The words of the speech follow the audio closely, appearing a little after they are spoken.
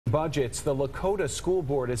Budgets. The Lakota School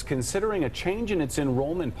Board is considering a change in its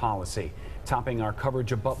enrollment policy. Topping our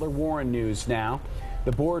coverage of Butler Warren News now.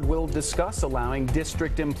 The board will discuss allowing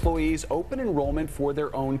district employees open enrollment for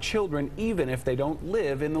their own children, even if they don't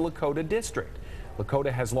live in the Lakota district.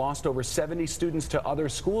 Lakota has lost over 70 students to other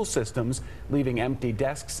school systems, leaving empty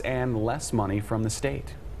desks and less money from the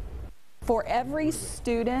state. For every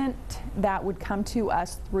student that would come to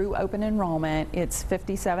us through open enrollment, it's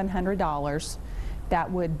 $5,700 that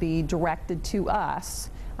would be directed to us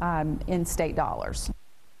in state dollars.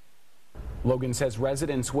 Logan says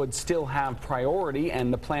residents would still have priority,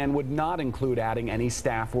 and the plan would not include adding any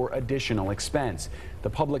staff or additional expense. The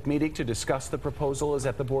public meeting to discuss the proposal is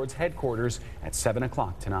at the board's headquarters at 7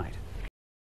 o'clock tonight.